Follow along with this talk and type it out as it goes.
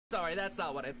Sorry, that's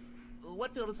not what I...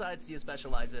 What field of science do you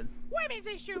specialize in? Women's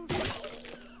issues!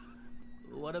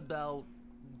 What about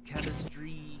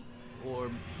chemistry or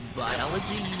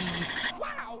biology?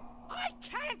 Wow! I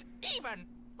can't even!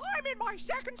 I'm in my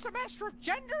second semester of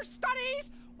gender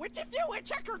studies, which if you would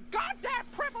check your goddamn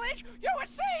privilege, you would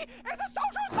see is a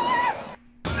social science!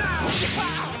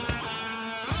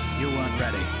 You weren't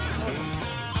ready.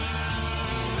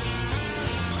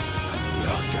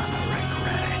 You're gonna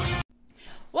regret it.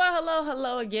 Well,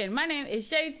 hello again. My name is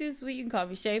Shaytosweet. You can call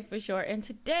me Shay for short. And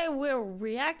today we're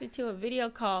reacting to a video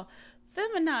called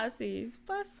Feminazis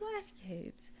by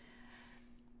Flashgitz.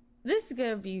 This is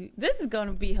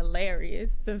gonna be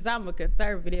hilarious since I'm a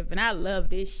conservative and I love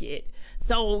this shit.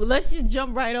 So let's just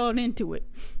jump right on into it.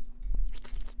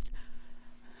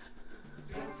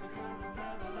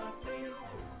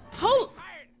 Hold.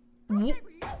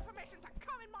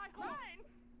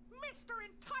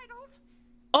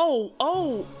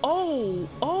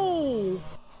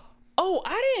 Oh,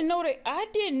 I didn't know that. I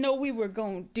didn't know we were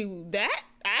gonna do that.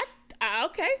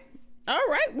 Okay. All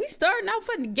right, we starting out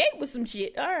from the gate with some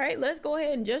shit. All right, let's go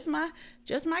ahead and just my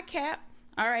cap.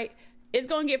 All right, it's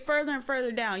gonna get further and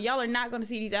further down. Y'all are not gonna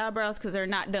see these eyebrows because they're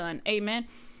not done. Amen.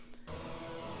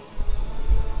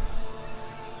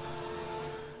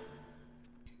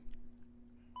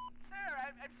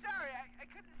 I'm sorry, I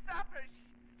couldn't stop her.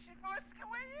 She forced her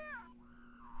way out.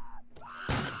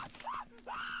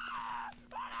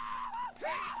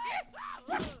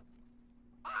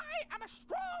 I am a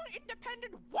strong,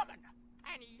 independent woman,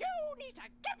 and you need to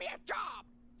give me a job.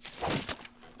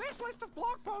 This list of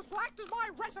blog posts will act as my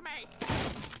resume.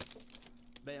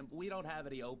 Ma'am, we don't have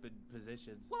any open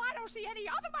positions. Well, I don't see any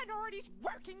other minorities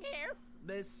working here.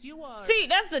 Miss, you are... See,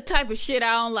 that's the type of shit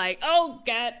I don't like. Oh,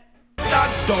 God.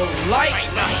 I don't like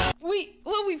that. We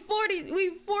 40,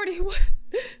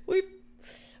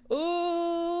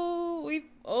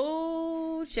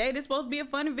 oh, Shay, this supposed to be a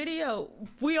funny video.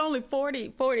 We only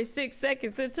 46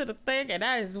 seconds into the thing, and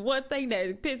that is one thing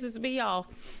that pisses me off.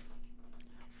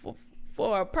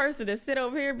 For a person to sit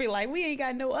over here and be like, we ain't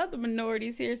got no other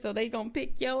minorities here, so they gonna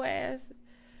pick your ass.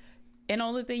 And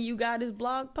only thing you got is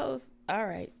blog posts. All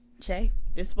right, Shay,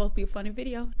 this is supposed to be a funny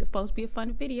video. This supposed to be a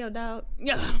funny video, dog.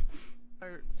 Yeah.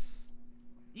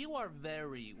 You are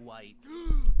very white.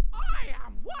 I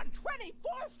am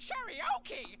 124th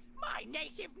Cherokee. My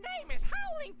native name is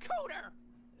Howling Cooter.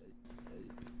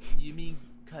 You mean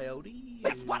coyote?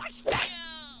 That's what I said.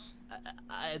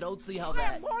 I don't see how I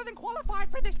that... am more than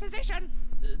qualified for this position.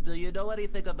 Do you know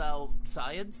anything about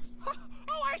science?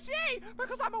 Oh, I see.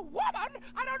 Because I'm a woman,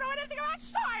 I don't know anything about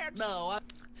science. No,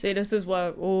 See, this is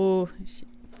what... Oh, shit.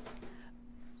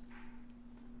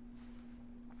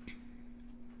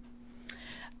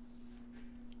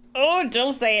 Oh,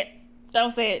 don't say it.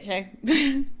 Don't say it, Shay.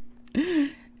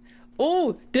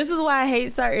 Oh, this is why I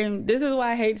hate certain. This is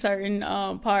why I hate certain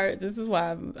parts. This is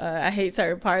why I hate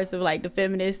certain parts of like the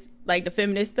feminist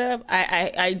stuff.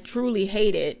 I truly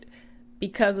hate it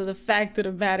because of the fact of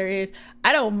the matter is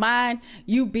I don't mind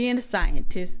you being a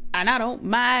scientist and I don't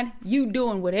mind you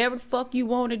doing whatever the fuck you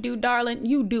want to do, darling.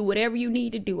 You do whatever you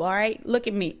need to do. All right, look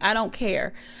at me. I don't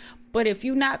care. But if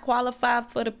you're not qualified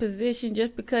for the position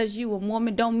just because you a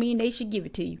woman don't mean they should give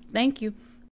it to you. Thank you.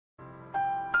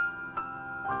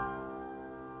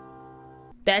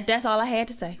 That's all I had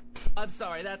to say. I'm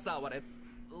sorry, that's not what I...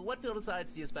 What field of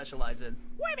science do you specialize in?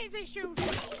 Women's issues.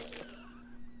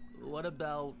 What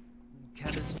about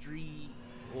chemistry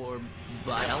or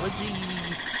biology?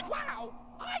 Wow,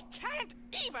 I can't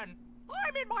even.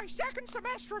 I'm in my second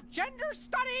semester of gender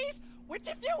studies, which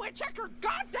if you would check your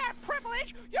goddamn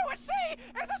privilege, you would see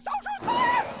is a social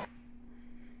science!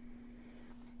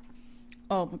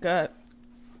 Oh my God.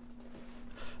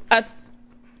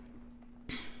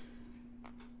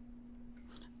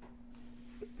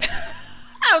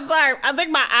 I'm sorry. I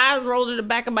think my eyes rolled in the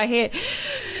back of my head.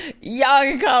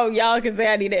 Y'all can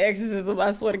say I need an exorcism,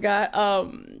 I swear to God.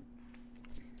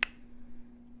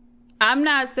 I'm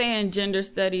not saying gender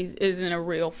studies isn't a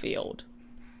real field.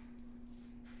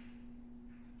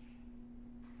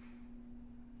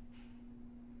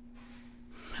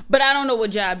 But I don't know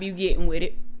what job you getting with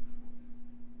it.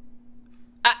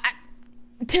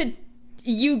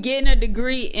 You getting a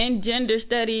degree in gender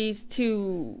studies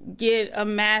to get a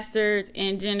master's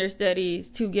in gender studies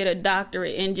to get a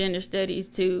doctorate in gender studies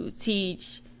to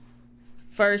teach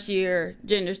first year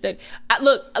gender studies.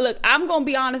 Look, I'm gonna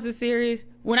be honest and serious.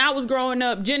 When I was growing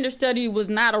up, gender study was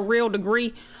not a real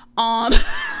degree.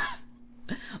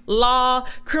 Law,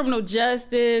 criminal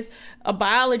justice,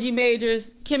 biology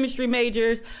majors, chemistry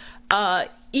majors,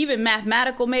 even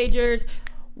mathematical majors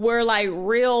were like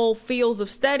real fields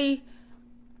of study.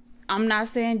 I'm not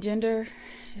saying gender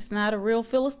is not a real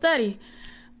field of study,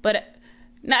 but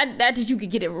not that you could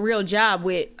get a real job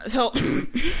with. So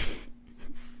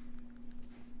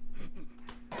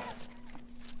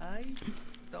I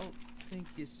don't think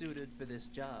you're suited for this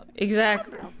job.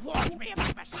 exactly. Warned me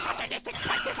about misogynistic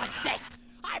places like this.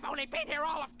 I've only been here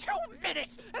all of 2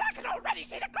 minutes, and I can already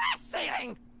see the glass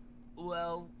ceiling.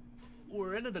 Well,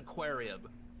 we're in an aquarium.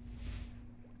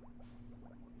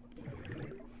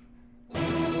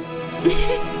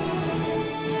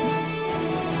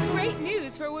 Great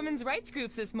news for women's rights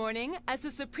groups this morning as the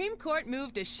Supreme Court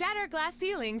moved to shatter glass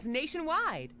ceilings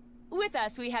nationwide. With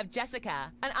us, we have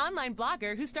Jessica, an online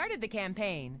blogger who started the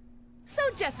campaign. So,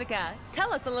 Jessica,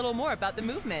 tell us a little more about the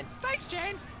movement. Thanks,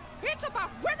 Jane. It's about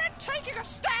women taking a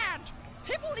stand.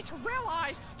 People need to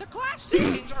realize the glass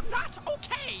ceilings are not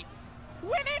okay.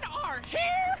 Women are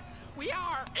here. We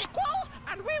are equal,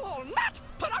 and we will not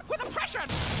put up with oppression.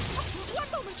 One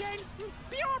moment, Jane.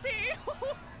 BRB.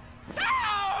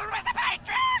 Down with the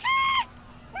patriarchy!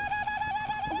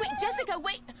 Wait, Jessica,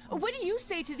 wait. What do you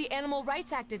say to the animal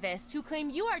rights activists who claim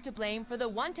you are to blame for the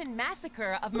wanton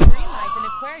massacre of marine life in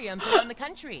aquariums around the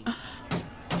country?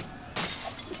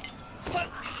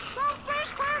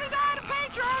 First clearly down to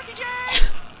patriarchy, Jane!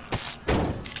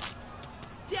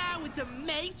 Down with the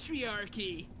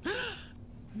matriarchy!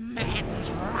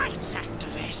 Men's rights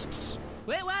activists.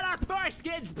 We want our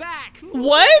foreskins back!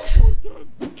 What?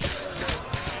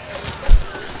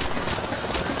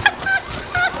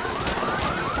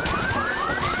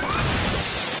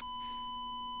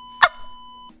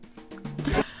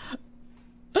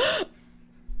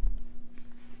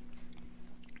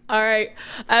 All right,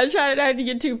 I try not to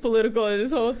get too political in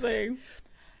this whole thing.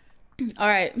 All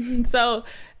right, so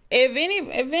if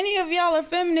any of y'all are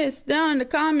feminists, down in the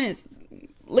comments,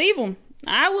 leave them.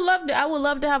 I would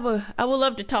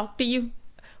love to talk to you.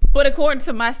 But according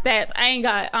to my stats, I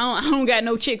don't got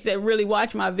no chicks that really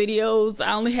watch my videos.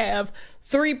 I only have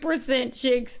 3%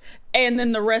 chicks, and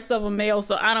then the rest of them male.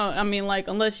 So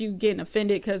unless you getting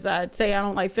offended because I say I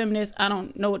don't like feminists, I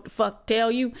don't know what the fuck to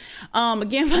tell you.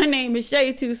 Again, my name is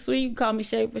Shaytosweet. You can call me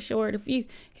Shay for short. If you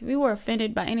were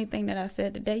offended by anything that I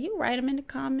said today, you write them in the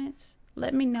comments.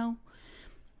 Let me know.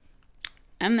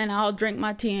 And then I'll drink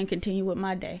my tea and continue with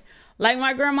my day. Like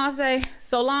my grandma say,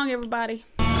 so long, everybody.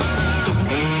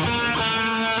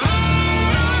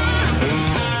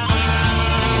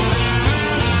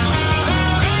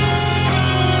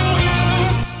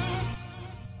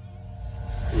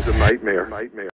 It was a nightmare.